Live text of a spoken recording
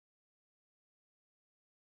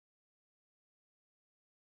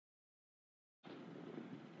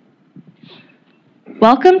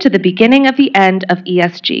Welcome to the beginning of the end of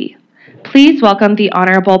ESG. Please welcome the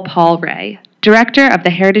Honorable Paul Ray, Director of the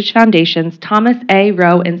Heritage Foundation's Thomas A.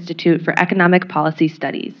 Rowe Institute for Economic Policy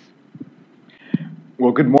Studies.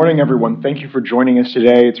 Well, good morning, everyone. Thank you for joining us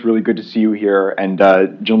today. It's really good to see you here. And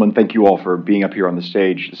gentlemen, thank you all for being up here on the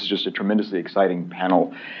stage. This is just a tremendously exciting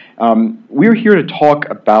panel. We're here to talk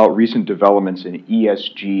about recent developments in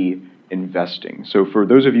ESG investing. So for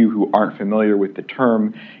those of you who aren't familiar with the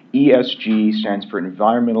term, ESG stands for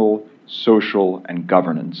environmental, social, and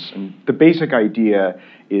governance. And the basic idea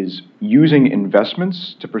is using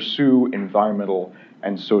investments to pursue environmental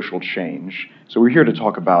and social change. So we're here to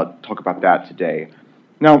talk about that today.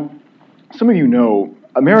 Now, some of you know,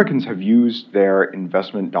 Americans have used their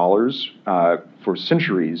investment dollars for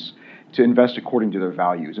centuries to invest according to their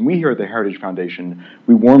values. And we here at the Heritage Foundation,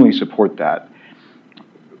 we warmly support that.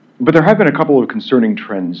 But there have been a couple of concerning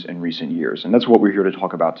trends in recent years, and that's what we're here to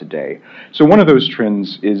talk about today. So one of those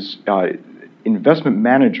trends is investment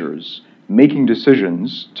managers making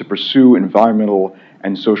decisions to pursue environmental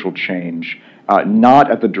and social change,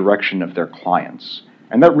 not at the direction of their clients.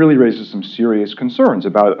 And that really raises some serious concerns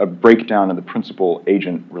about a breakdown in the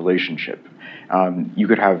principal-agent relationship. You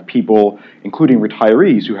could have people, including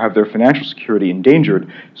retirees, who have their financial security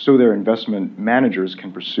endangered so their investment managers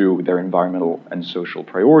can pursue their environmental and social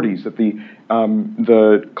priorities that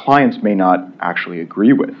the clients may not actually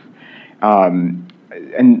agree with. And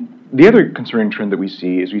the other concerning trend that we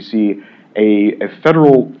see is a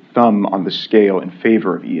federal thumb on the scale in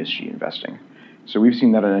favor of ESG investing. So we've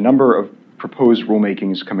seen that in a number of proposed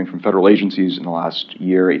rulemakings coming from federal agencies in the last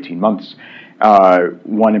year, 18 months.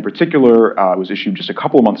 One in particular was issued just a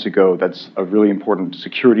couple of months ago that's a really important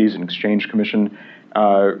Securities and Exchange Commission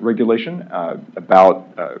regulation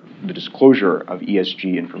about the disclosure of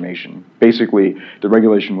ESG information. Basically, the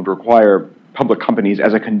regulation would require public companies,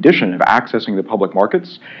 as a condition of accessing the public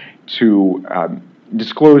markets, to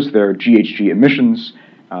disclose their GHG emissions,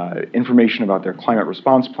 information about their climate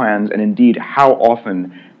response plans, and indeed how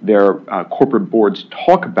often their corporate boards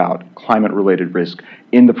talk about climate-related risk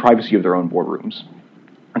in the privacy of their own boardrooms.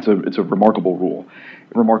 It's a remarkable rule,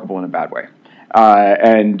 remarkable in a bad way.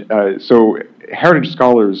 So Heritage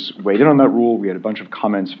scholars weighed in on that rule. We had a bunch of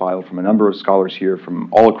comments filed from a number of scholars here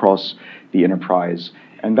from all across the enterprise.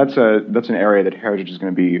 And that's an area that Heritage is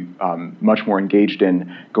going to be much more engaged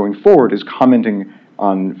in going forward, is commenting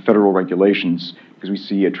on federal regulations, because we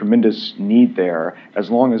see a tremendous need there.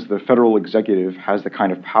 As long as the federal executive has the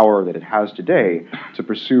kind of power that it has today to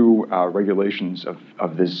pursue regulations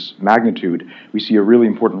of this magnitude, we see a really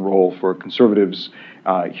important role for conservatives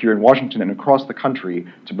here in Washington and across the country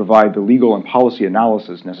to provide the legal and policy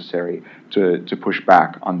analysis necessary to push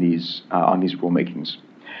back on these rulemakings.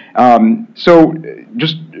 So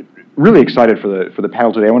just really excited for the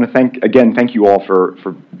panel today. I want to thank you all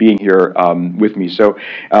for being here with me. So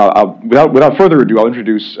without further ado, I'll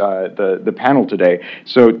introduce the panel today.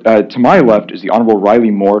 So to my left is the Honorable Riley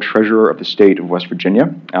Moore, Treasurer of the State of West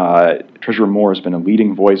Virginia. Treasurer Moore has been a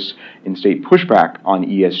leading voice in state pushback on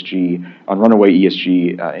runaway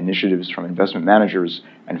ESG initiatives from investment managers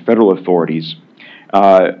and federal authorities.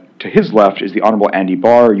 To his left is the Honorable Andy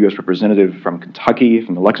Barr, U.S. Representative from Kentucky,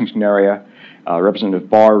 from the Lexington area. Representative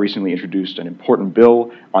Barr recently introduced an important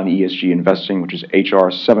bill on ESG investing, which is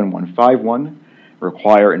H.R. 7151,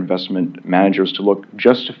 require investment managers to look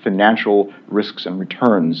just to financial risks and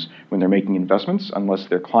returns when they're making investments, unless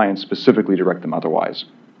their clients specifically direct them otherwise.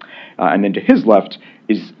 And then to his left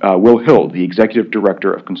is Will Hill, the Executive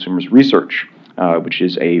Director of Consumers Research, which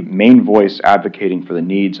is a main voice advocating for the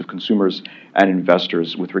needs of consumers and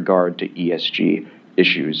investors with regard to ESG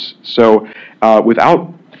issues. So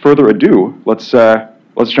without further ado, let's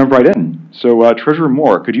jump right in. So Treasurer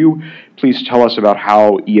Moore, could you please tell us about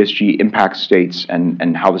how ESG impacts states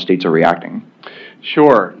and how the states are reacting?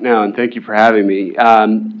 Sure. No, and thank you for having me.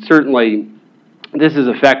 Certainly, this is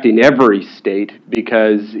affecting every state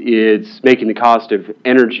because it's making the cost of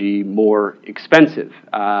energy more expensive.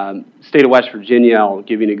 State of West Virginia, I'll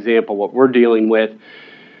give you an example of what we're dealing with.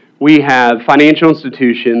 We have financial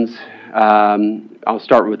institutions, I'll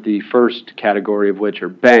start with the first category of which are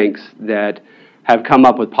banks, that have come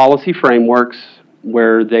up with policy frameworks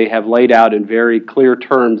where they have laid out in very clear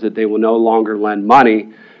terms that they will no longer lend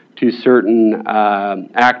money to certain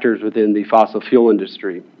actors within the fossil fuel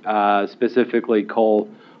industry, specifically coal,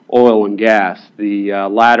 oil, and gas. The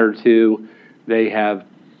latter two, they have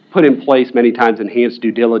put in place many times enhanced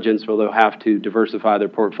due diligence where they'll have to diversify their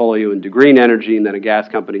portfolio into green energy, and then a gas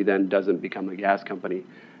company then doesn't become a gas company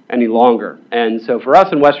any longer. And so for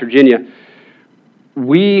us in West Virginia,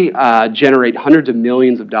 we generate hundreds of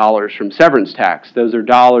millions of dollars from severance tax. Those are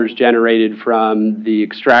dollars generated from the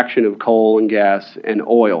extraction of coal and gas and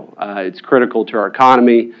oil. It's critical to our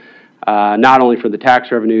economy, not only for the tax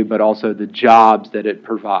revenue, but also the jobs that it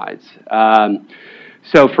provides.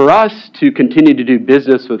 So for us to continue to do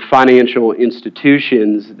business with financial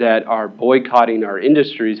institutions that are boycotting our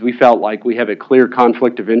industries, we felt like we have a clear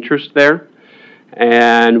conflict of interest there.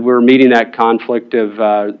 And we're meeting that conflict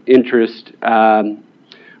of interest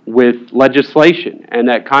with legislation. And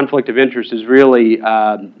that conflict of interest has really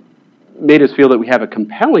made us feel that we have a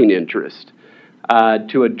compelling interest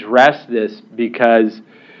to address this, because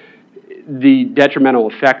the detrimental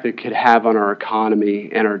effect it could have on our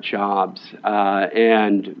economy and our jobs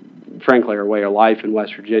and, frankly, our way of life in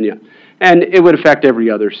West Virginia. And it would affect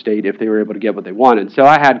every other state if they were able to get what they wanted. So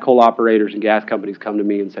I had coal operators and gas companies come to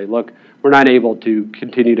me and say, look, we're not able to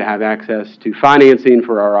continue to have access to financing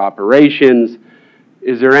for our operations.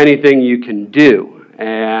 Is there anything you can do?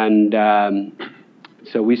 And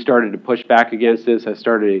so we started to push back against this. I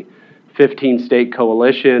started a 15-state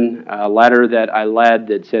coalition, a letter that I led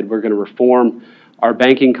that said we're going to reform our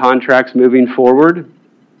banking contracts moving forward,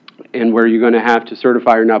 and where you're going to have to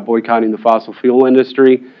certify you're not boycotting the fossil fuel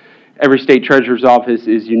industry. Every state treasurer's office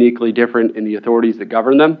is uniquely different in the authorities that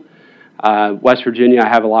govern them. West Virginia, I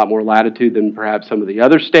have a lot more latitude than perhaps some of the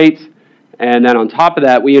other states. And then on top of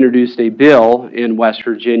that, we introduced a bill in West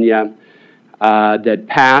Virginia that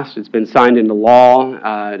passed. It's been signed into law.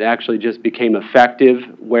 It actually just became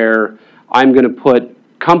effective, where I'm going to put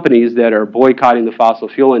companies that are boycotting the fossil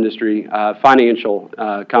fuel industry, financial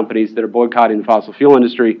companies that are boycotting the fossil fuel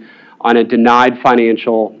industry, on a denied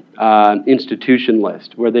financial institution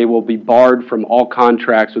list, where they will be barred from all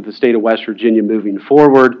contracts with the state of West Virginia moving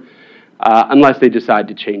forward, unless they decide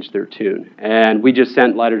to change their tune. And we just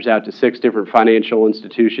sent letters out to 6 different financial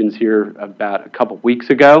institutions here about a couple weeks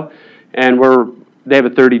ago, and they have a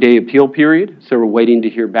 30-day appeal period, so we're waiting to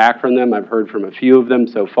hear back from them. I've heard from a few of them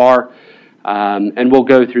so far, and we'll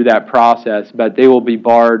go through that process, but they will be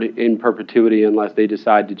barred in perpetuity unless they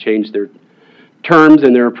decide to change their terms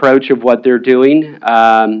and their approach of what they're doing,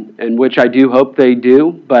 and which I do hope they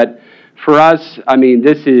do. But for us, I mean,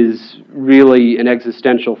 this is really an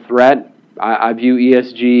existential threat. I view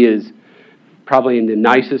ESG as, probably in the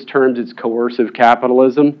nicest terms, it's coercive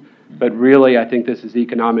capitalism. But really, I think this is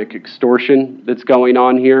economic extortion that's going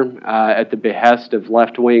on here at the behest of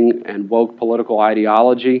left-wing and woke political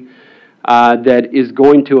ideology that is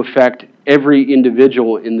going to affect every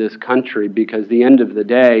individual in this country, because at the end of the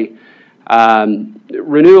day,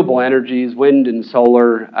 renewable energies, wind and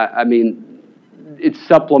solar, I mean, it's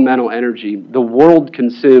supplemental energy. The world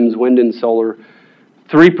consumes wind and solar.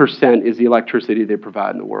 3% is the electricity they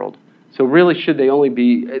provide in the world. So really,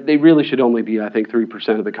 they really should only be, I think,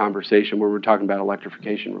 3% of the conversation where we're talking about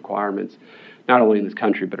electrification requirements, not only in this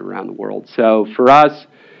country, but around the world. So for us,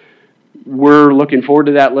 we're looking forward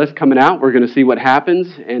to that list coming out. We're going to see what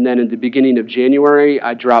happens. And then at the beginning of January,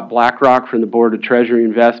 I dropped BlackRock from the Board of Treasury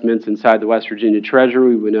Investments inside the West Virginia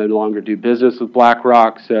Treasury. We no longer do business with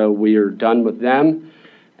BlackRock, so we are done with them.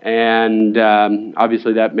 And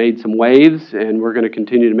obviously that made some waves, and we're going to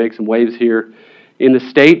continue to make some waves here in the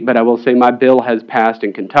state. But I will say my bill has passed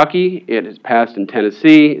in Kentucky. It has passed in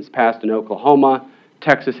Tennessee. It's passed in Oklahoma.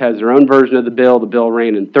 Texas has their own version of the bill. The bill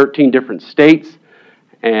ran in 13 different states.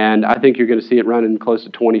 And I think you're going to see it run in close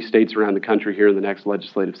to 20 states around the country here in the next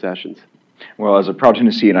legislative sessions. Well, as a proud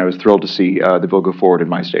Tennessean, I was thrilled to see the bill go forward in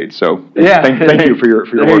my state. So yeah. thank you for your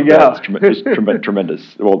work. It's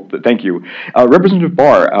tremendous. Well, thank you. Representative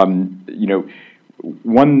Barr,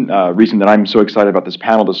 one reason that I'm so excited about this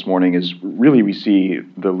panel this morning is really we see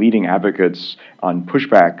the leading advocates on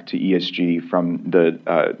pushback to ESG from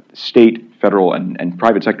the state, federal, and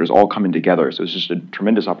private sectors all coming together. So it's just a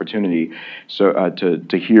tremendous opportunity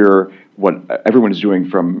to hear what everyone is doing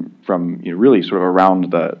from really sort of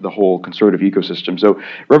around the whole conservative ecosystem. So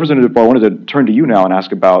Representative Barr, I wanted to turn to you now and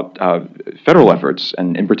ask about federal efforts,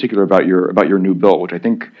 and in particular about your new bill, which I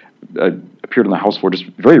think appeared on the House floor just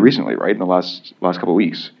very recently, right, in the last couple of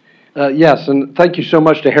weeks. Yes, and thank you so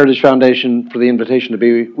much to Heritage Foundation for the invitation to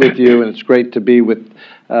be with you, and it's great to be with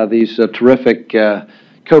these terrific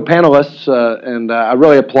co-panelists, and I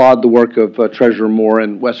really applaud the work of Treasurer Moore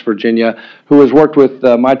in West Virginia, who has worked with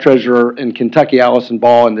my treasurer in Kentucky, Allison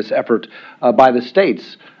Ball, in this effort by the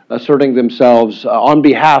states asserting themselves on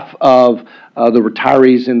behalf of the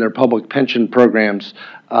retirees in their public pension programs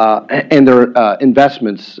and their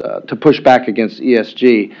investments to push back against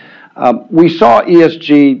ESG. We saw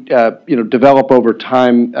ESG, develop over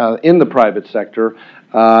time in the private sector,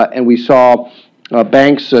 and we saw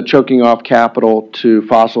banks choking off capital to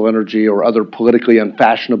fossil energy or other politically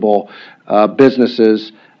unfashionable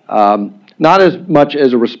businesses, not as much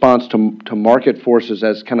as a response to market forces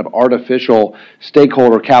as kind of artificial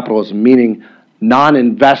stakeholder capitalism, meaning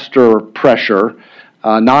non-investor pressure,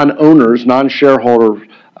 non-owners, non-shareholder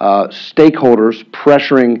stakeholders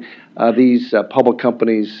pressuring these public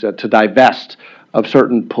companies to divest of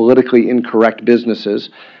certain politically incorrect businesses,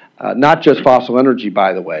 not just fossil energy,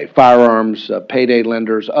 by the way, firearms, payday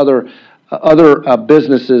lenders, other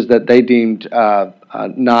businesses that they deemed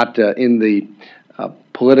not in the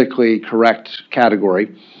politically correct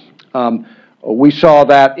category. We saw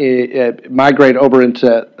that migrate over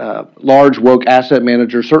into large woke asset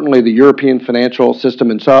managers. Certainly the European financial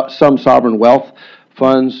system and some sovereign wealth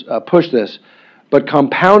funds push this. But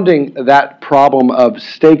compounding that problem of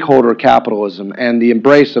stakeholder capitalism and the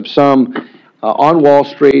embrace of some on Wall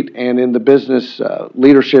Street and in the business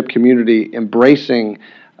leadership community embracing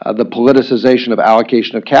the politicization of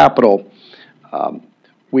allocation of capital,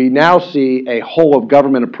 we now see a whole of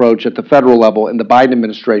government approach at the federal level in the Biden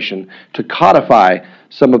administration to codify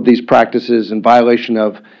some of these practices in violation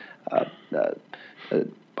of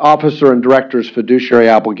officer and directors' fiduciary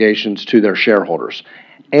obligations to their shareholders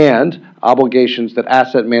and obligations that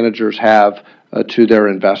asset managers have to their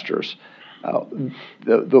investors. And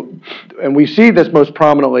we see this most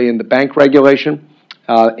prominently in the bank regulation,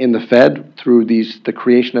 in the Fed through the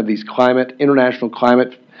creation of these international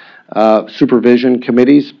climate supervision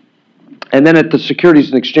committees, and then at the Securities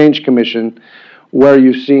and Exchange Commission, where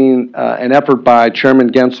you've seen an effort by Chairman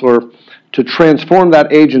Gensler to transform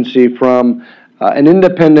that agency from an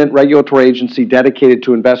independent regulatory agency dedicated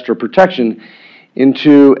to investor protection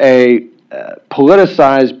into a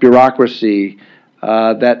politicized bureaucracy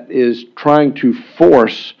that is trying to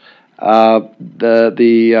force the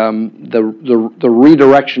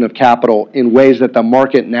redirection of capital in ways that the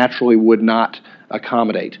market naturally would not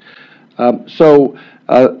accommodate. So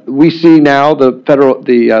we see now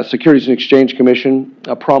the Securities and Exchange Commission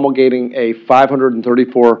promulgating a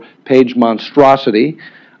 534-page monstrosity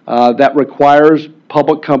that requires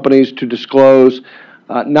public companies to disclose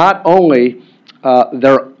not only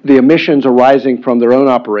the emissions arising from their own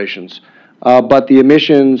operations, but the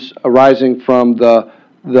emissions arising from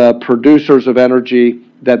the producers of energy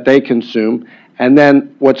that they consume, and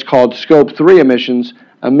then what's called Scope 3 emissions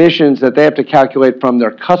that they have to calculate from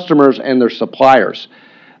their customers and their suppliers.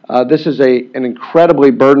 This is an incredibly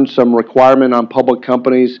burdensome requirement on public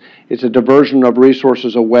companies. It's a diversion of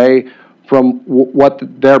resources away from what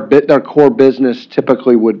their core business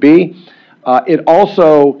typically would be. It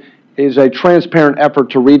also is a transparent effort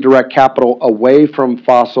to redirect capital away from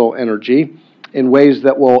fossil energy in ways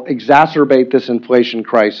that will exacerbate this inflation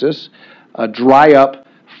crisis, dry up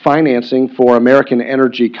financing for American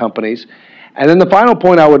energy companies. And then the final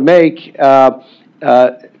point I would make,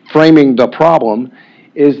 framing the problem,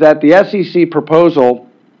 is that the SEC proposal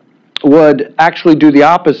would actually do the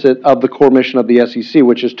opposite of the core mission of the SEC,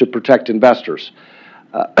 which is to protect investors.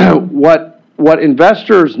 What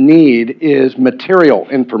investors need is material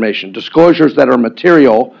information, disclosures that are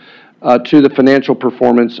material to the financial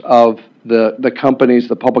performance of the companies,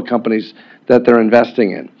 the public companies that they're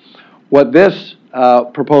investing in. What this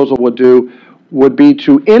proposal would do would be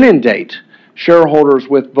to inundate shareholders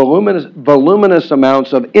with voluminous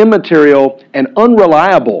amounts of immaterial and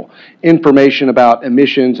unreliable information about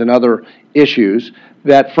emissions and other issues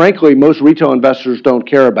that, frankly, most retail investors don't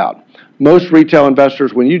care about. Most retail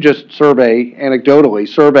investors, when you just anecdotally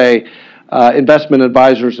survey investment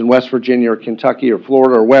advisors in West Virginia or Kentucky or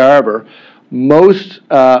Florida or wherever, most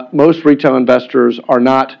retail investors are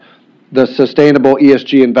not the sustainable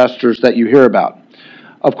ESG investors that you hear about.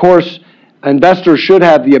 Of course, investors should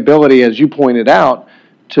have the ability, as you pointed out,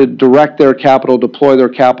 to direct their capital, deploy their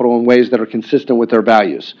capital in ways that are consistent with their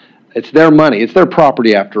values. It's their money. It's their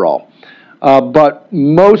property, after all. But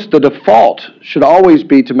the default should always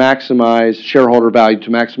be to maximize shareholder value, to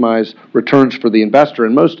maximize returns for the investor.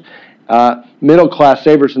 And most middle-class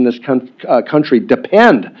savers in this country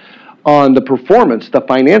depend on the performance, the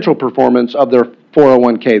financial performance of their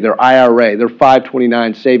 401k, their IRA, their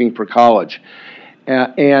 529 saving for college.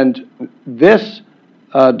 And this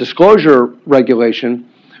disclosure regulation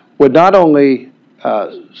would not only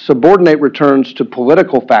subordinate returns to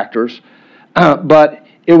political factors, but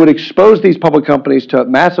it would expose these public companies to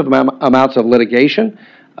massive amounts of litigation.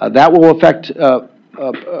 That will affect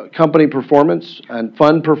company performance and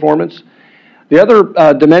fund performance. The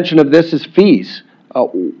other dimension of this is fees.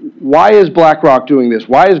 Why is BlackRock doing this?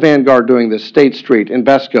 Why is Vanguard doing this? State Street,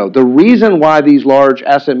 Invesco. The reason why these large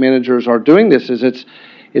asset managers are doing this is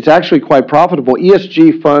it's actually quite profitable.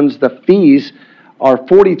 ESG funds, the fees are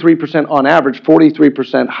 43% on average,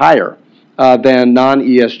 43% higher than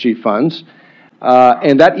non-ESG funds.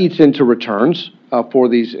 And that eats into returns for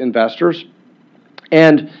these investors.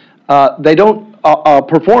 And they don't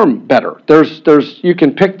perform better. You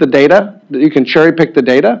can pick the data, you can cherry pick the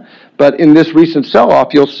data, but in this recent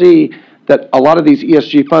sell-off, you'll see that a lot of these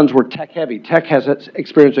ESG funds were tech heavy. Tech has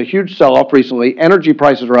experienced a huge sell-off recently. Energy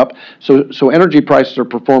prices are up, so energy prices are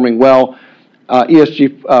performing well.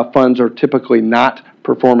 ESG funds are typically not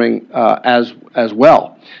performing as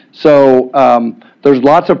well. So there's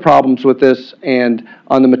lots of problems with this, and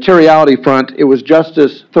on the materiality front, it was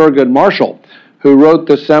Justice Thurgood Marshall who wrote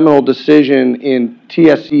the seminal decision in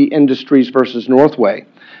TSE Industries versus Northway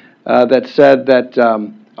that said that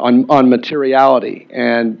on materiality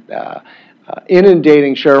and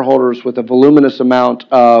inundating shareholders with a voluminous amount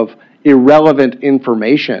of irrelevant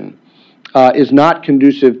information is not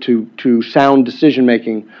conducive to sound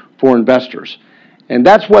decision-making for investors. And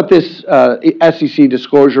that's what this SEC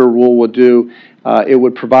disclosure rule would do. It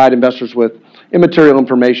would provide investors with immaterial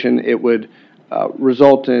information. It would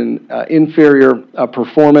result in inferior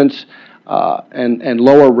performance and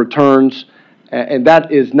lower returns, and that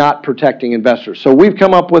is not protecting investors. So we've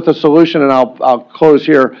come up with a solution, and I'll close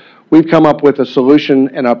here. We've come up with a solution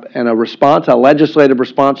and a response, a legislative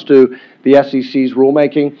response to the SEC's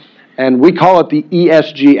rulemaking, and we call it the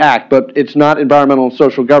ESG Act, but it's not environmental and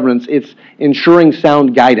social governance. It's ensuring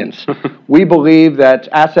sound guidance. We believe that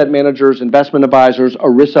asset managers, investment advisors,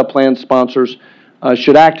 ERISA plan sponsors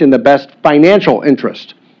should act in the best financial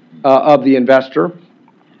interest of the investor.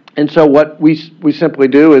 And so what we simply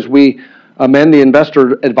do is we amend the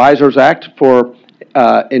Investor Advisors Act for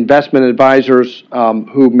investment advisors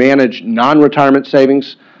who manage non-retirement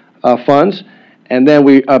savings funds. And then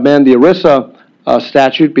we amend the ERISA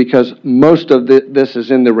statute because most of this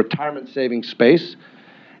is in the retirement savings space.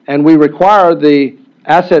 And we require the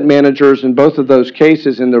asset managers in both of those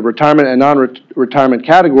cases in the retirement and non-retirement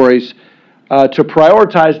categories to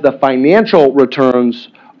prioritize the financial returns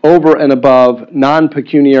over and above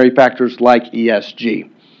non-pecuniary factors like ESG.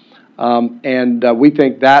 And we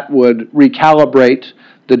think that would recalibrate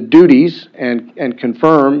the duties and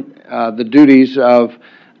confirm the duties of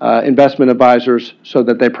investment advisors so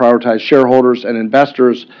that they prioritize shareholders and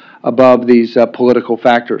investors above these political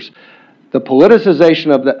factors. The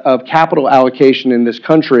politicization of capital allocation in this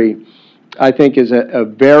country, I think, is a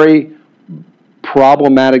very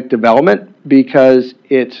problematic development because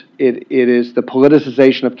it is the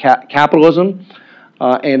politicization of capitalism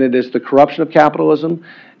and it is the corruption of capitalism,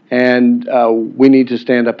 and we need to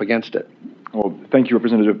stand up against it. Well, thank you,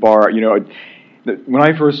 Representative Barr. You know, when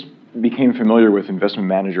I first became familiar with investment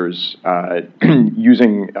managers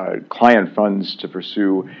using client funds to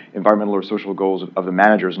pursue environmental or social goals of the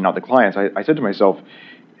managers and not the clients, I said to myself,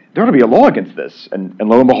 there ought to be a law against this. And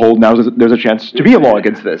lo and behold, now there's a chance to be a law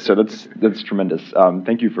against this. So that's tremendous.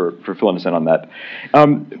 Thank you for filling us in on that.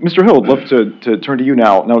 Mr. Hill, I'd love to turn to you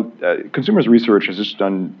now. Now, Consumers Research has just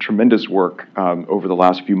done tremendous work over the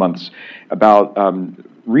last few months about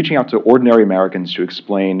reaching out to ordinary Americans to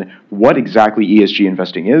explain what exactly ESG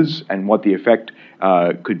investing is and what the effect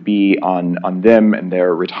could be on them and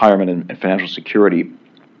their retirement and financial security.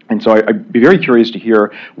 And so I'd be very curious to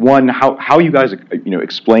hear, one, how you guys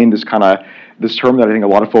explain this term that I think a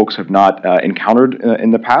lot of folks have not encountered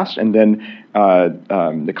in the past, and then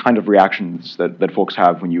the kind of reactions that folks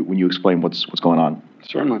have when you explain what's going on.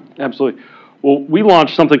 Certainly, absolutely. Well, we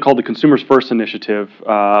launched something called the Consumers First Initiative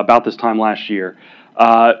about this time last year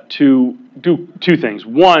to do two things.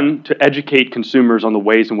 One, to educate consumers on the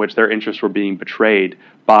ways in which their interests were being betrayed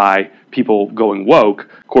by people going woke,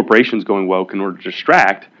 corporations going woke, in order to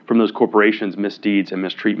distract from those corporations' misdeeds and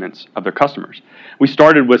mistreatments of their customers. We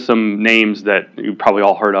started with some names that you probably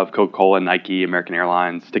all heard of: Coca-Cola, Nike, American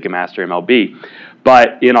Airlines, Ticketmaster, MLB.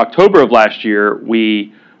 But in October of last year,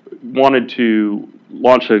 we wanted to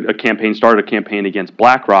launch started a campaign against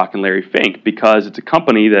BlackRock and Larry Fink, because it's a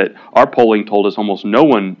company that our polling told us almost no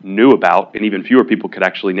one knew about, and even fewer people could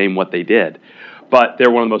actually name what they did. But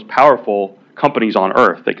they're one of the most powerful companies on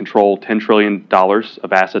earth. They control $10 trillion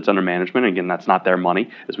of assets under management. Again, that's not their money.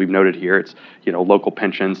 As we've noted here, it's local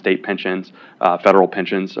pensions, state pensions, federal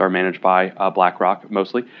pensions are managed by BlackRock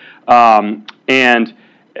mostly. And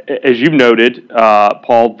as you've noted,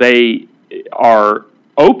 Paul, they are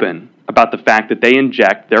open about the fact that they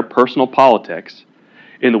inject their personal politics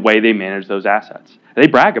in the way they manage those assets. They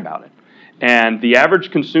brag about it. And the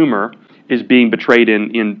average consumer is being betrayed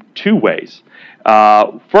in two ways.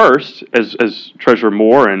 First, as Treasurer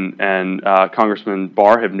Moore and Congressman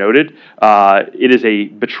Barr have noted, it is a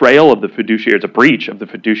betrayal of the fiduciary. It's a breach of the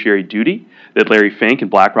fiduciary duty that Larry Fink and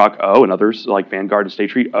BlackRock owe, and others like Vanguard and State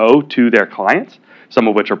Street owe to their clients. Some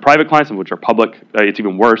of which are private clients, some of which are public. It's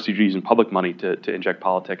even worse. You're using public money to inject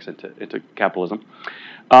politics into capitalism.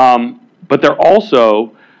 But they're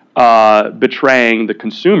also betraying the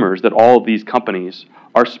consumers that all of these companies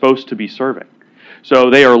are supposed to be serving. So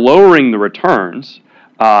they are lowering the returns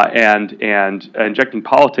and injecting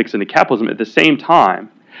politics into capitalism at the same time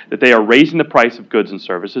that they are raising the price of goods and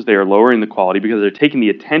services. They are lowering the quality because they're taking the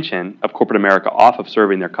attention of corporate America off of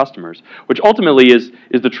serving their customers, which ultimately is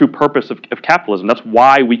the true purpose of capitalism. That's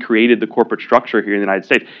why we created the corporate structure here in the United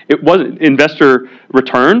States. It wasn't investor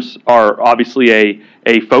returns are obviously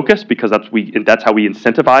a focus because that's how we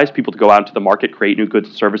incentivize people to go out into the market, create new goods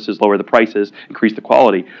and services, lower the prices, increase the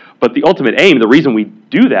quality. But the ultimate aim, the reason we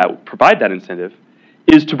do that, provide that incentive,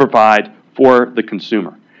 is to provide for the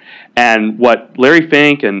consumer. And what Larry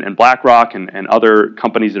Fink and BlackRock and other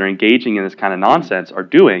companies that are engaging in this kind of nonsense are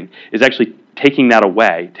doing is actually taking that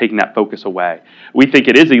away, taking that focus away. We think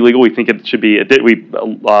it is illegal. We think it should be. We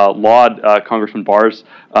laud Congressman Barr's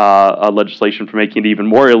legislation for making it even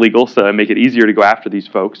more illegal, so make it easier to go after these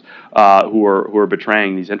folks who are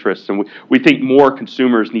betraying these interests. And we think more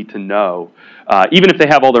consumers need to know, even if they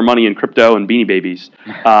have all their money in crypto and Beanie Babies,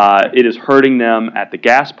 it is hurting them at the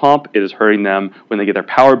gas pump. It is hurting them when they get their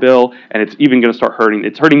power bill, and it's even going to start hurting.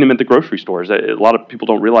 It's hurting them at the grocery stores. A lot of people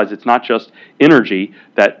don't realize it's not just energy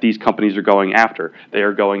that these companies are going after. They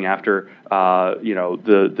are going after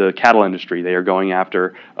the cattle industry. They are going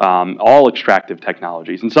after all extractive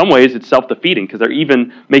technologies. In some ways, it's self-defeating because they're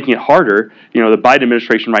even making it harder. The Biden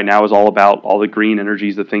administration right now is all about all the green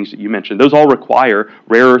energies, the things that you mentioned. Those all require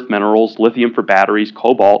rare earth minerals, lithium for batteries,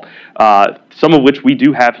 cobalt, some of which we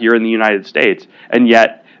do have here in the United States, and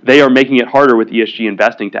yet they are making it harder with ESG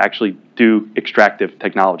investing to actually do extractive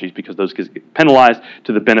technologies because those get penalized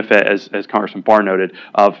to the benefit, as Congressman Barr noted,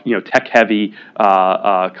 of tech-heavy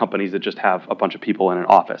companies that just have a bunch of people in an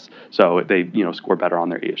office, so they score better on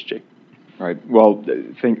their ESG. Right. Well,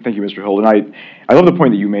 thank you, Mr. Hill. And I love the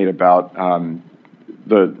point that you made about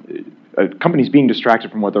the companies being distracted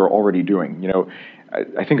from what they're already doing.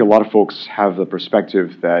 I think a lot of folks have the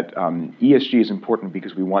perspective that ESG is important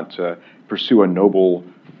because we want to pursue a noble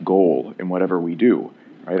goal in whatever we do,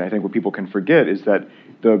 right? I think what people can forget is that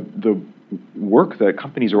the work that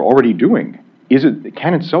companies are already doing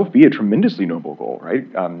can itself be a tremendously noble goal, right?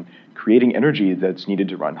 Creating energy that's needed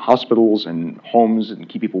to run hospitals and homes and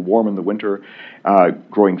keep people warm in the winter,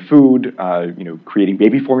 growing food, creating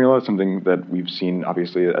baby formula, something that we've seen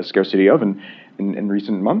obviously a scarcity of in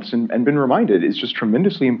recent months, and been reminded is just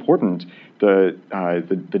tremendously important.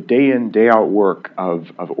 The day in, day out work of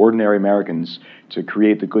ordinary Americans to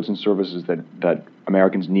create the goods and services that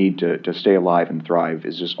Americans need to stay alive and thrive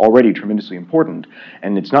is just already tremendously important,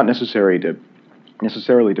 and it's not necessarily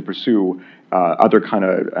to pursue other kind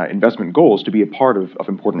of investment goals to be a part of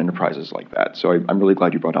important enterprises like that. So I'm really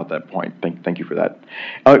glad you brought out that point. Thank you for that.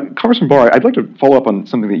 Congressman Barr, I'd like to follow up on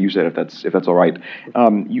something that you said, if that's all right.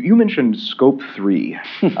 You mentioned Scope 3.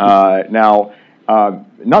 Now,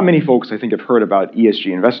 not many folks, I think, have heard about ESG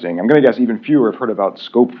investing. I'm going to guess even fewer have heard about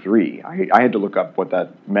Scope 3. I had to look up what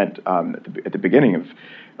that meant at the beginning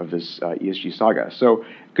of this ESG saga. So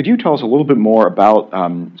could you tell us a little bit more about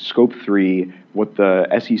Scope 3, what the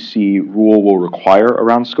SEC rule will require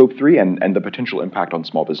around Scope 3, and the potential impact on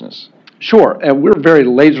small business? Sure, and we're very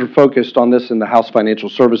laser focused on this in the House Financial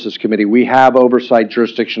Services Committee. We have oversight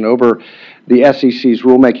jurisdiction over the SEC's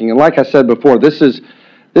rulemaking, and like I said before, this is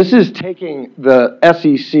taking the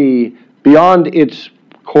SEC beyond its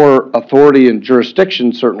core authority and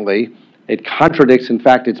jurisdiction, certainly. It contradicts, in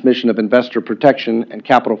fact, its mission of investor protection and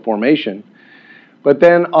capital formation. But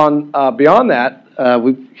then beyond that,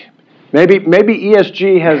 maybe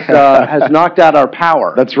ESG has knocked out our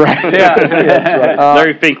power. That's right. Yeah, that's right.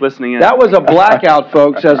 Larry Fink listening in. That was a blackout,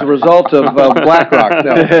 folks, as a result of BlackRock.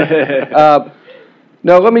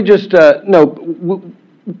 No, let me just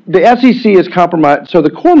the SEC is compromised. So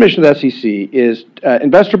the core mission of the SEC is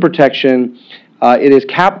investor protection. It is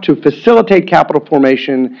to facilitate capital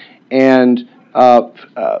formation and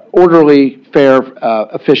orderly, fair,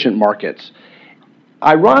 efficient markets.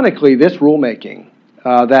 Ironically, this rulemaking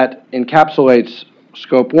that encapsulates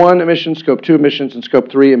Scope 1 emissions, Scope 2 emissions, and Scope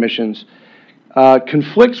 3 emissions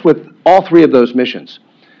conflicts with all three of those missions.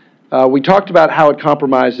 We talked about how it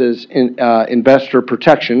compromises investor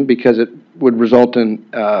protection because it would result in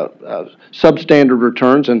substandard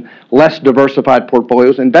returns and less diversified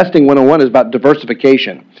portfolios. Investing 101 is about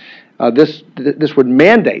diversification. This would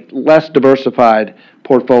mandate less diversified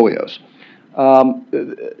portfolios. And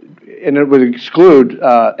it would exclude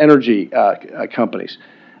energy companies.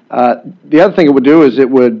 The other thing it would do is it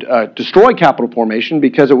would destroy capital formation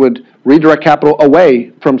because it would redirect capital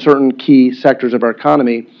away from certain key sectors of our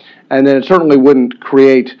economy, and then it certainly wouldn't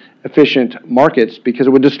create efficient markets because it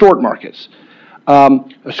would distort markets. A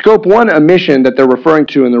Scope 1 emission that they're referring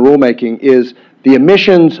to in the rulemaking is the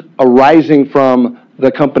emissions arising from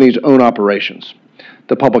the company's own operations,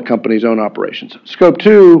 the public company's own operations. Scope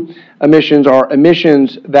 2 emissions are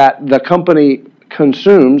emissions that the company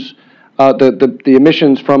consumes, the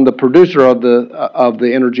emissions from the producer of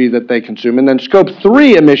the energy that they consume. And then Scope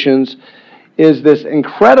 3 emissions is this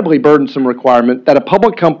incredibly burdensome requirement that a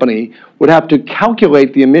public company would have to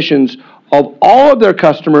calculate the emissions of all of their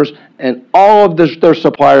customers and all of their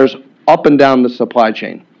suppliers up and down the supply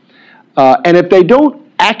chain. And if they don't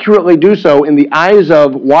accurately do so in the eyes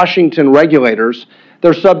of Washington regulators,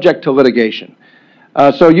 they're subject to litigation.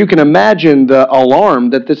 So you can imagine the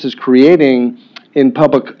alarm that this is creating in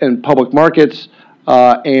public markets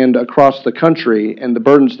and across the country, and the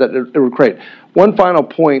burdens that it would create. One final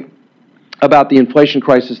point about the inflation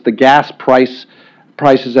crisis: the gas prices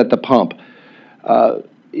at the pump.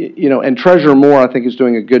 And Treasurer Moore, I think, is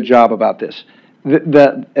doing a good job about this.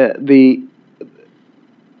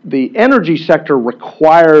 The energy sector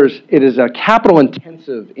it is a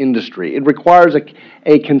capital-intensive industry. It requires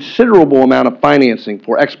a considerable amount of financing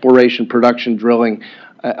for exploration, production, drilling,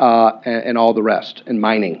 and all the rest, and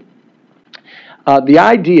mining. The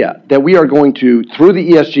idea that we are going to, through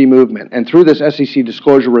the ESG movement and through this SEC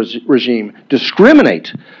disclosure regime,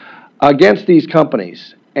 discriminate against these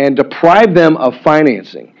companies and deprive them of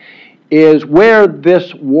financing is where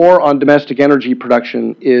this war on domestic energy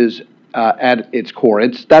production is at its core.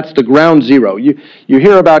 That's the ground zero. You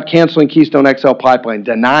hear about canceling Keystone XL pipeline,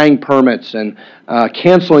 denying permits, and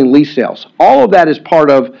canceling lease sales. All of that is part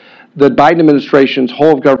of the Biden administration's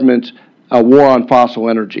whole of government war on fossil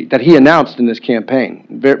energy that he announced in this campaign,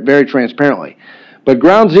 very, very transparently. But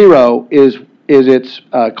ground zero is its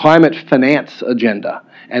climate finance agenda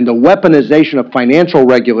and the weaponization of financial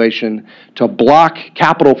regulation to block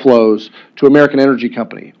capital flows to American energy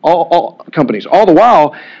companies. All the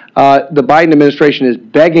while, the Biden administration is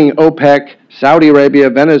begging OPEC, Saudi Arabia,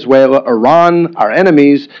 Venezuela, Iran, our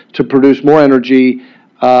enemies, to produce more energy.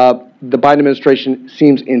 The Biden administration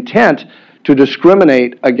seems intent to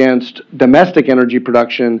discriminate against domestic energy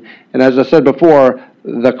production. And as I said before,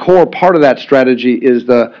 the core part of that strategy is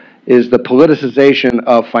the politicization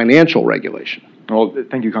of financial regulation. Well,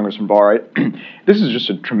 thank you, Congressman Barr. This is just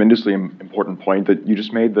a tremendously important point that you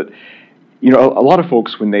just made, that a lot of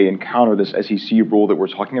folks, when they encounter this SEC rule that we're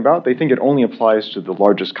talking about, they think it only applies to the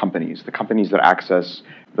largest companies, the companies that access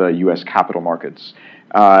the U.S. capital markets.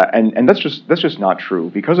 And that's just not true.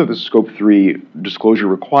 Because of the Scope 3 disclosure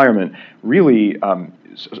requirement, really,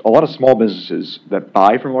 a lot of small businesses that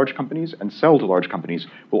buy from large companies and sell to large companies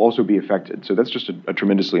will also be affected. So that's just a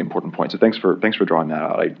tremendously important point. So thanks for drawing that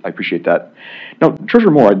out. I appreciate that. Now,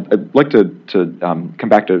 Treasurer Moore, I'd like to come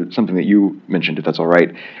back to something that you mentioned, if that's all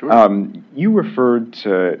right. Sure. You referred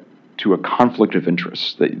to a conflict of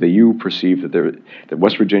interest, that you perceive that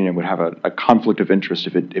West Virginia would have a conflict of interest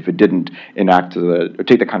if it didn't enact or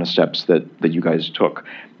take the kind of steps that you guys took.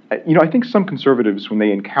 I think some conservatives, when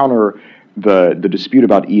they encounter the dispute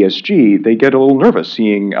about ESG, they get a little nervous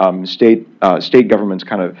seeing state governments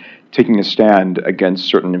kind of taking a stand against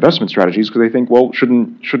certain investment strategies, because they think, well,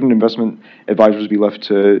 shouldn't investment advisors be left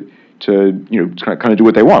to kind of do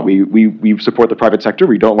what they want? We support the private sector.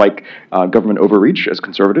 We don't like government overreach as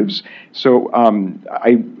conservatives. So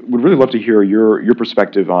I would really love to hear your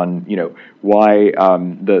perspective on why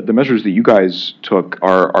the measures that you guys took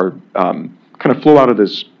are kind of flow out of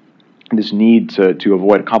this need to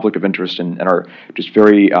avoid a conflict of interest and are just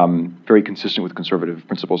very consistent with conservative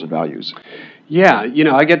principles and values. Yeah,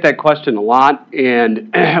 I get that question a lot,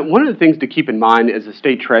 and one of the things to keep in mind as a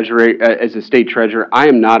state treasurer, I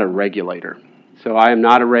am not a regulator. So I am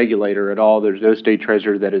not a regulator at all. There's no state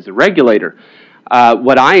treasurer that is a regulator.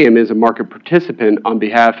 What I am is a market participant on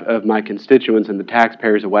behalf of my constituents and the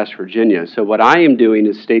taxpayers of West Virginia. So what I am doing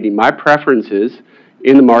is stating my preferences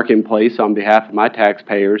in the marketplace on behalf of my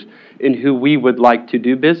taxpayers and who we would like to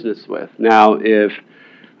do business with. Now, if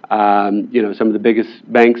some of the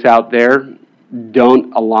biggest banks out there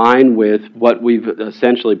don't align with what we've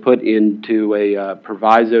essentially put into a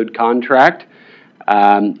provisoed contract,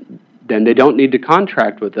 then they don't need to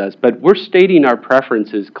contract with us. But we're stating our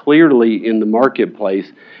preferences clearly in the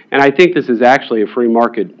marketplace, and I think this is actually a free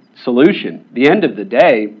market solution. At the end of the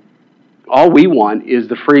day, all we want is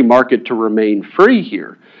the free market to remain free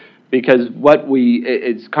here. Because what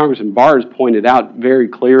as Congressman Barr has pointed out very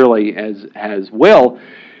clearly as well,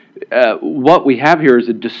 what we have here is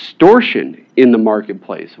a distortion in the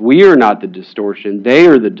marketplace. We are not the distortion. They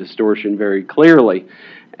are the distortion very clearly.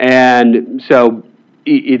 And so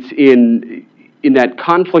it's in that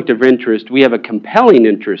conflict of interest, we have a compelling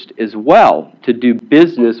interest as well to do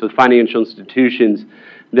business with financial institutions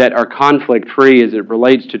that are conflict-free as it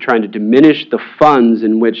relates to trying to diminish the funds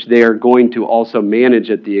in which they are going to also manage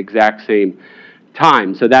at the exact same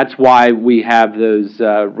time. So that's why we have those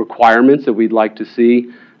requirements that we'd like to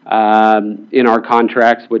see in our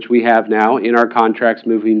contracts, which we have now, in our contracts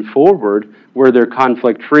moving forward, where they're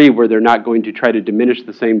conflict-free, where they're not going to try to diminish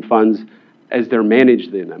the same funds as they're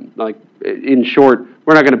managed in them. Like, in short,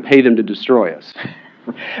 we're not going to pay them to destroy us.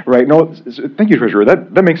 Right. No, thank you, Treasurer.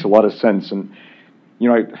 That makes a lot of sense. And,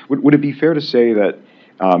 would it be fair to say that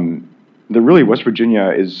really West Virginia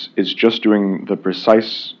is just doing the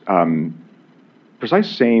precise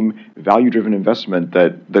same value-driven investment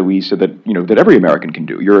that we said that every American can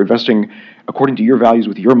do? You're investing according to your values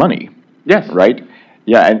with your money. Yes. Right?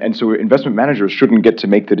 Yeah, and so investment managers shouldn't get to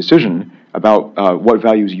make the decision about what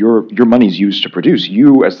values your money's used to produce.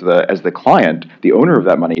 You, as the client, the owner of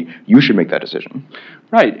that money, you should make that decision.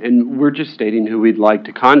 Right, and we're just stating who we'd like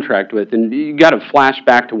to contract with. And you got to flash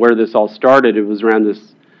back to where this all started. It was around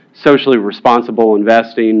this socially responsible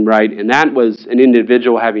investing, right? And that was an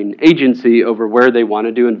individual having agency over where they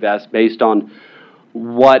wanted to invest based on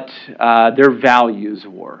what their values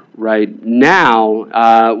were, right?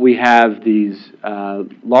 Now we have these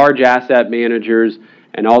large asset managers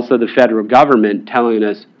and also the federal government telling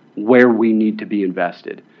us where we need to be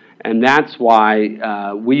invested. And that's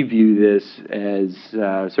why we view this as,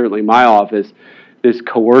 certainly my office, this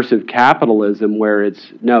coercive capitalism where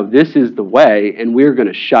it's, no, this is the way, and we're going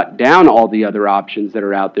to shut down all the other options that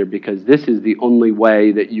are out there because this is the only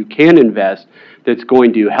way that you can invest that's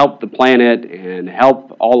going to help the planet and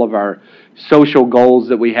help all of our social goals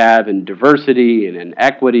that we have in diversity and in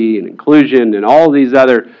equity and inclusion and all these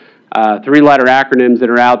other three-letter acronyms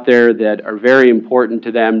that are out there that are very important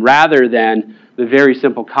to them, rather than the very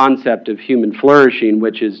simple concept of human flourishing,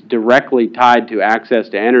 which is directly tied to access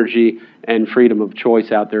to energy and freedom of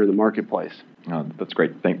choice out there in the marketplace. Oh, that's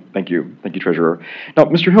great. Thank you, Treasurer. Now,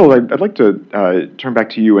 Mr. Hill, I'd like to turn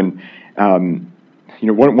back to you, and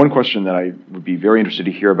one question that I would be very interested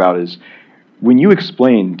to hear about is when you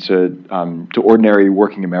explain to ordinary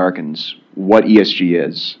working Americans what ESG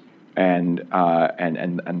is and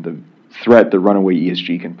the threat that runaway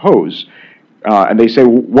ESG can pose, and they say,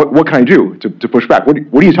 "What can I do to push back?" What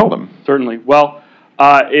do you tell them? Certainly. Well,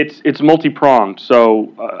 it's multi-pronged.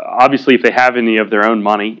 So obviously, if they have any of their own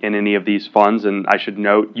money in any of these funds, and I should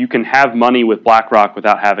note, you can have money with BlackRock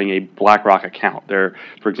without having a BlackRock account. There,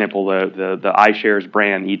 for example, the iShares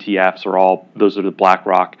brand ETFs those are the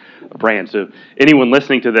BlackRock brands. So anyone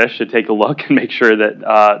listening to this should take a look and make sure that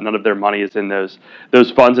none of their money is in those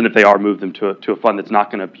funds, and if they are, move them to a fund that's not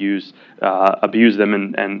going to abuse them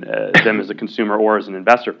and them as a consumer or as an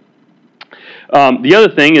investor. The other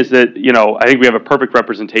thing is that, I think we have a perfect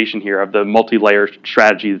representation here of the multi-layer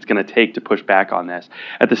strategy that's going to take to push back on this.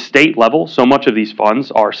 At the state level, so much of these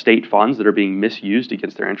funds are state funds that are being misused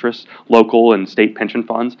against their interests, local and state pension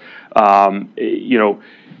funds.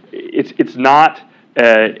 It's not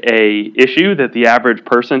a issue that the average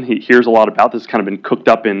person hears a lot about. This has kind of been cooked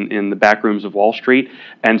up in the back rooms of Wall Street.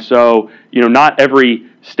 And so, not every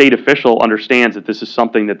state official understands that this is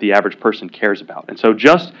something that the average person cares about. And so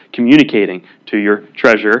just communicating to your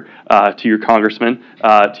treasurer, to your congressman,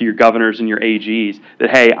 to your governors and your AGs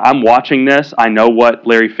that, hey, I'm watching this. I know what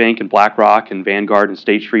Larry Fink and BlackRock and Vanguard and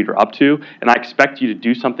State Street are up to, and I expect you to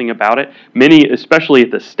do something about it. Many, especially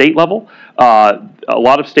at the state level, a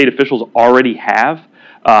lot of state officials already have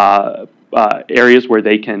areas where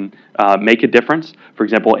they can make a difference. For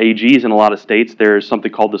example, AGs in a lot of states, there's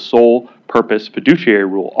something called the sole purpose fiduciary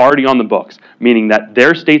rule already on the books, meaning that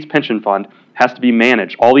their state's pension fund has to be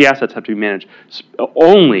managed, all the assets have to be managed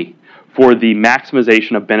only for the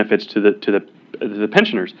maximization of benefits to the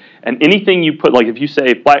pensioners. And anything you put, like if you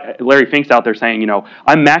say, Larry Fink's out there saying,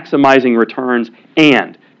 I'm maximizing returns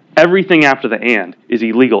and everything after the and is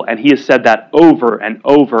illegal, and he has said that over and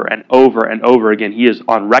over and over and over again. He is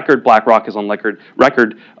on record. BlackRock is on record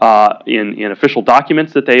in official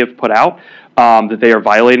documents that they have put out that they are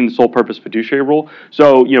violating the sole purpose fiduciary rule.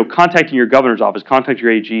 So, contacting your governor's office, contacting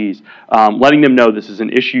your AGs, letting them know this is an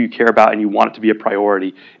issue you care about and you want it to be a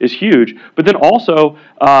priority is huge. But then also,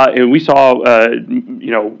 and we saw,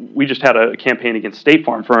 we just had a campaign against State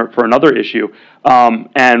Farm for another issue,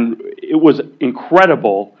 and it was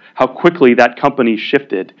incredible how quickly that company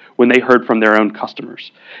shifted when they heard from their own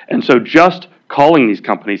customers. And so just calling these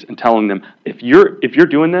companies and telling them, if you're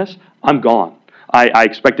doing this, I'm gone. I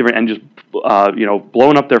expect different, and just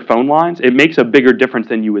blowing up their phone lines, it makes a bigger difference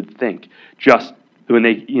than you would think. Just when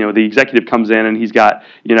the executive comes in and he's got,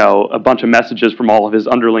 a bunch of messages from all of his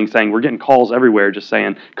underlings saying, we're getting calls everywhere just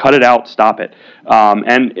saying, cut it out, stop it.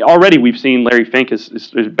 And already we've seen Larry Fink is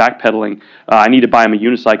backpedaling. I need to buy him a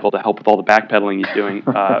unicycle to help with all the backpedaling he's doing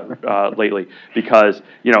lately, because,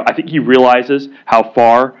 I think he realizes how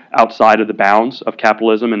far outside of the bounds of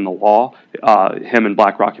capitalism and the law him and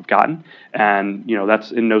BlackRock have gotten. And,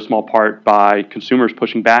 that's in no small part by consumers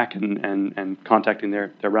pushing back and contacting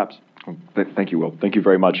their reps. Thank you, Will. Thank you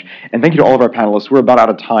very much, and thank you to all of our panelists. We're about out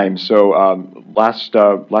of time, so last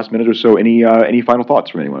minute or so. Any final thoughts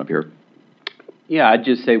from anyone up here? Yeah, I'd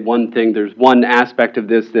just say one thing. There's one aspect of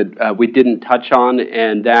this that we didn't touch on,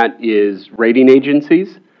 and that is rating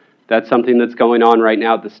agencies. That's something that's going on right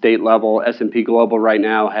now at the state level. S&P Global right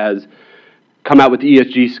now has come out with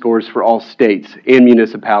ESG scores for all states and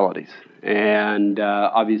municipalities, and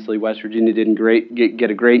obviously West Virginia didn't get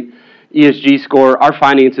a great ESG score. Our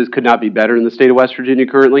finances could not be better in the state of West Virginia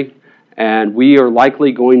currently, and we are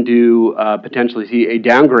likely going to potentially see a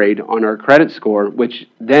downgrade on our credit score, which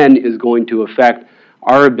then is going to affect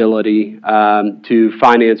our ability to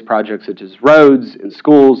finance projects such as roads and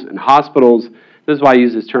schools and hospitals. This is why I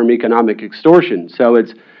use this term economic extortion. So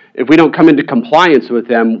if we don't come into compliance with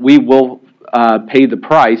them, we will pay the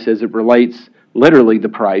price as it relates, literally the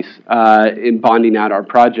price, in bonding out our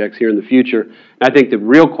projects here in the future. And I think the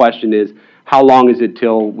real question is, how long is it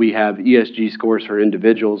till we have ESG scores for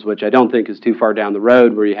individuals, which I don't think is too far down the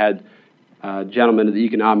road, where you had gentlemen of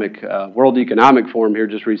the World Economic Forum here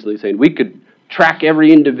just recently saying we could track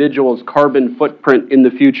every individual's carbon footprint in the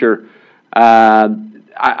future.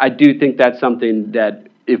 I do think that's something that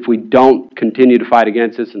if we don't continue to fight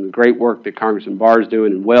against this, and the great work that Congressman Barr is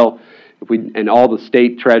doing and will, and all the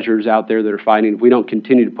state treasurers out there that are fighting, if we don't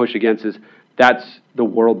continue to push against this, that's the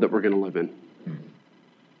world that we're going to live in.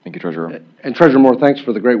 Thank you, Treasurer. And Treasurer Moore, thanks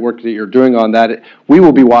for the great work that you're doing on that. We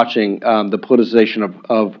will be watching the politicization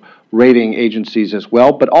of rating agencies as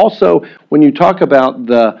well, but also when you talk about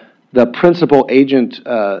the principal agent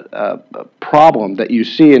problem that you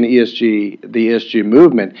see in the ESG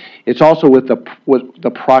movement, it's also with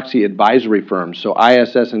the proxy advisory firms. So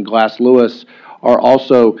ISS and Glass Lewis are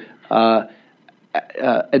also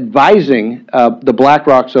advising the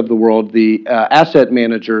BlackRocks of the world, the asset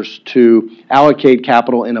managers, to allocate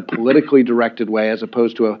capital in a politically directed way as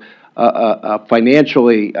opposed to a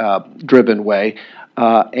financially driven way,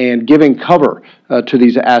 and giving cover to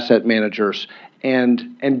these asset managers,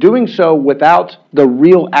 and doing so without the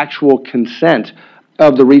real actual consent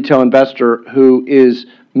of the retail investor who is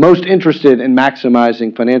most interested in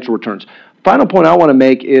maximizing financial returns. Final point I want to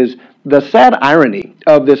make is the sad irony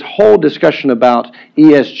of this whole discussion about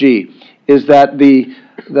ESG is that the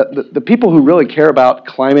people who really care about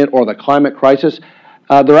climate or the climate crisis,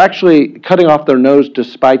 they're actually cutting off their nose to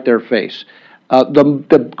spite their face.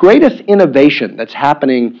 The greatest innovation that's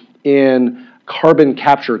happening in carbon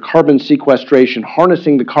capture, carbon sequestration,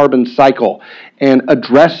 harnessing the carbon cycle, and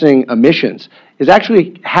addressing emissions is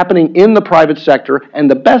actually happening in the private sector, and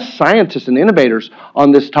the best scientists and innovators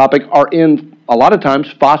on this topic are in, a lot of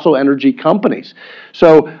times, fossil energy companies.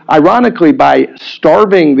 So, ironically, by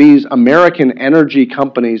starving these American energy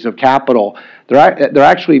companies of capital, they're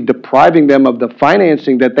actually depriving them of the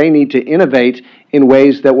financing that they need to innovate in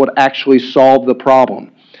ways that would actually solve the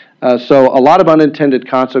problem. So a lot of unintended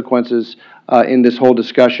consequences in this whole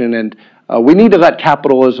discussion, and we need to let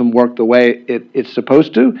capitalism work the way it's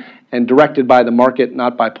supposed to, and directed by the market,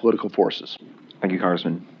 not by political forces. Thank you,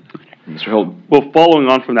 Congressman. Mr. Hill. Well, following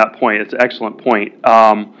on from that point, it's an excellent point.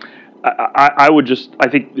 I would just,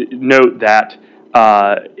 note that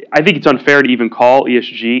I think it's unfair to even call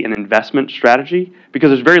ESG an investment strategy, because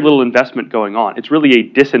there's very little investment going on. It's really a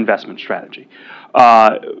disinvestment strategy.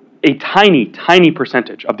 A tiny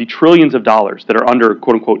percentage of the trillions of dollars that are under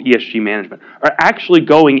quote-unquote ESG management are actually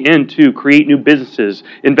going in to create new businesses,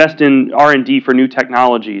 invest in R&D for new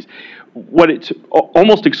technologies. What it's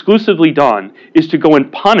almost exclusively done is to go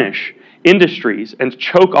and punish industries and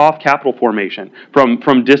choke off capital formation from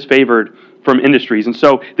disfavored from industries. And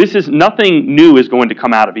so this is nothing new is going to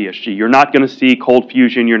come out of ESG. You're not going to see cold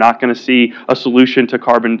fusion. You're not going to see a solution to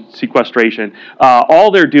carbon sequestration. All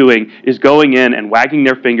they're doing is going in and wagging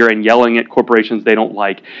their finger and yelling at corporations they don't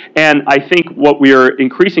like. And I think what we are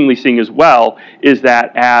increasingly seeing as well is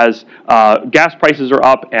that as gas prices are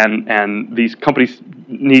up and these companies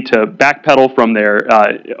need to backpedal from their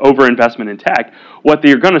overinvestment in tech, what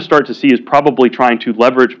they're going to start to see is probably trying to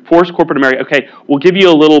force corporate America. Okay, we'll give you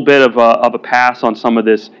a little bit of a pass on some of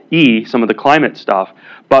this some of the climate stuff,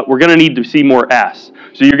 but we're going to need to see more S.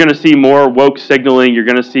 So you're going to see more woke signaling. You're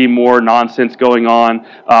going to see more nonsense going on,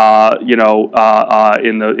 in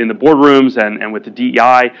the boardrooms and with the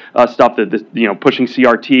DEI stuff that pushing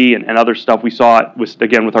CRT and other stuff. We saw it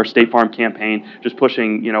with our State Farm campaign, just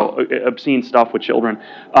pushing obscene stuff with children,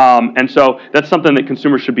 and so that's something that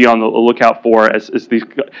consumers should be on the lookout for as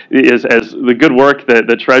the good work that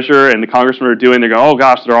the treasurer and the congressman are doing. They're going, oh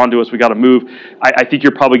gosh, they're onto us. We got to move. I think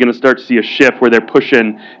you're probably going to start to see a shift where they're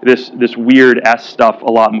pushing this weird S stuff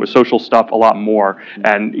a lot more, social stuff a lot more,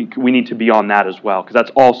 and we need to be on that as well, because that's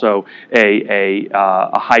also a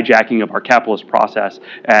hijacking of our capitalist process,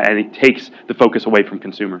 and it takes the focus away from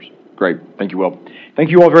consumers. Great. Thank you, Will. Thank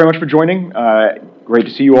you all very much for joining. Great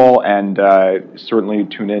to see you all, and certainly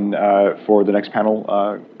tune in for the next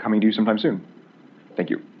panel coming to you sometime soon. Thank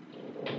you.